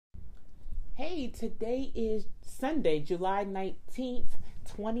Hey, today is Sunday, July 19th,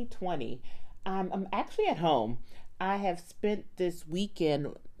 2020. I'm actually at home. I have spent this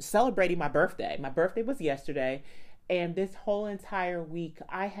weekend celebrating my birthday. My birthday was yesterday, and this whole entire week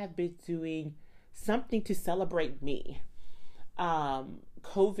I have been doing something to celebrate me.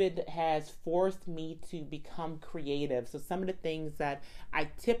 COVID has forced me to become creative. So some of the things that I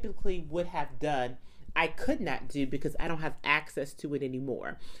typically would have done, I could not do because I don't have access to it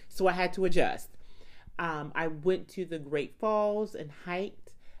anymore. So I had to adjust. I went to the Great Falls and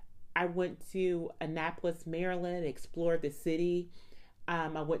hiked. I went to Annapolis, Maryland, explored the city.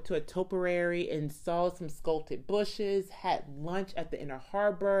 I went to a topiary and saw some sculpted bushes, had lunch at the Inner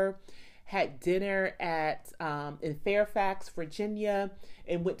Harbor, had dinner at in Fairfax, Virginia,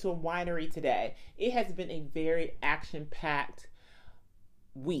 and went to a winery today. It has been a very action-packed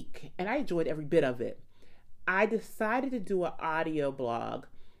week, and I enjoyed every bit of it. I decided to do an audio blog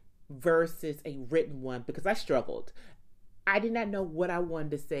versus a written one because I struggled. I did not know what I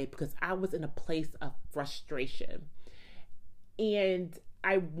wanted to say because I was in a place of frustration. And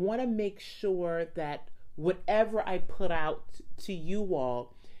I want to make sure that whatever I put out to you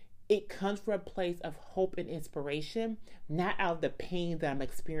all, it comes from a place of hope and inspiration, not out of the pain that I'm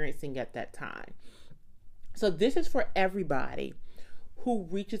experiencing at that time. So this is for everybody who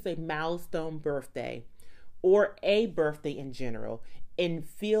reaches a milestone birthday or a birthday in general and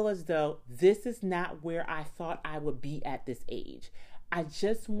feel as though this is not where I thought I would be at this age. I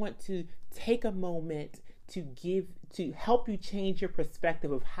just want to take a moment to help you change your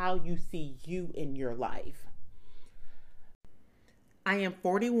perspective of how you see you in your life. I am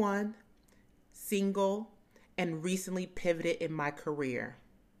 41, single, and recently pivoted in my career.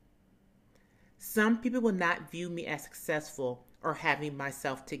 Some people will not view me as successful or having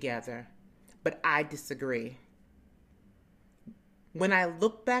myself together, but I disagree. When I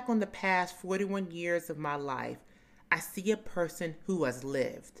look back on the past 41 years of my life, I see a person who has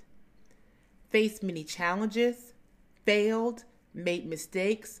lived, faced many challenges, failed, made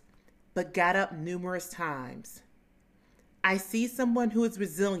mistakes, but got up numerous times. I see someone who is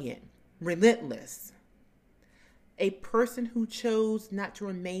resilient, relentless, a person who chose not to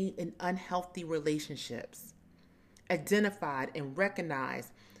remain in unhealthy relationships, identified and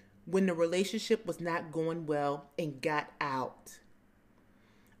recognized when the relationship was not going well and got out.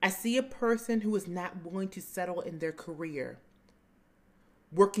 I see a person who is not willing to settle in their career,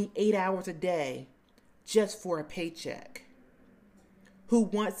 working 8 hours a day just for a paycheck, who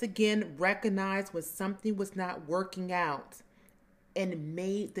once again recognized when something was not working out and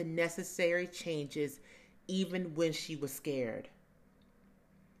made the necessary changes even when she was scared.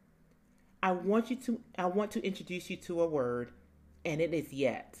 I want to introduce you to a word, and it is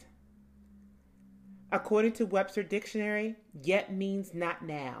yet. According to Webster Dictionary, yet means not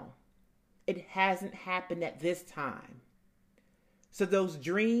now. It hasn't happened at this time. So those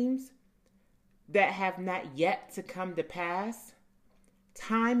dreams that have not yet to come to pass,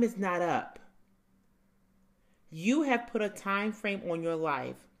 time is not up. You have put a time frame on your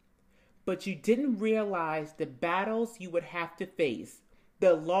life, but you didn't realize the battles you would have to face,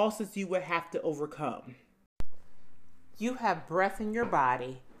 the losses you would have to overcome. You have breath in your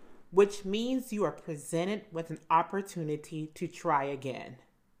body, which means you are presented with an opportunity to try again.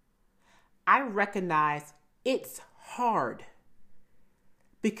 I recognize it's hard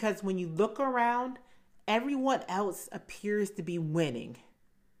because when you look around, everyone else appears to be winning.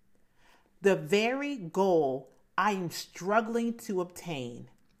 The very goal I am struggling to obtain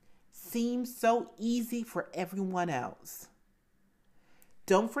seems so easy for everyone else.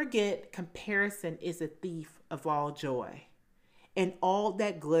 Don't forget, comparison is a thief of all joy, and all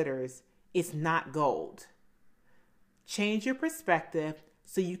that glitters is not gold. Change your perspective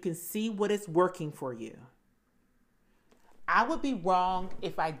so you can see what is working for you. I would be wrong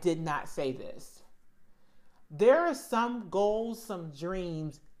if I did not say this. There are some goals, some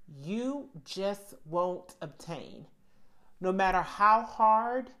dreams you just won't obtain. No matter how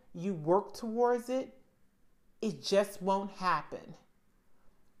hard you work towards it, it just won't happen.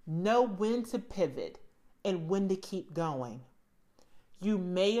 Know when to pivot and when to keep going. You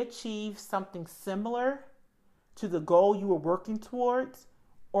may achieve something similar to the goal you were working towards,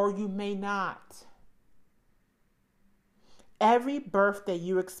 or you may not. Every birthday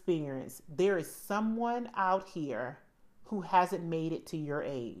you experience, there is someone out here who hasn't made it to your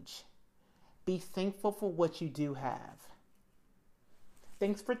age. Be thankful for what you do have.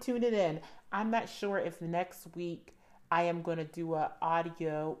 Thanks for tuning in. I'm not sure if next week I am going to do an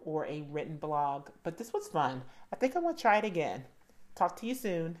audio or a written blog, but this was fun. I think I'm going to try it again. Talk to you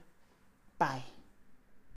soon. Bye.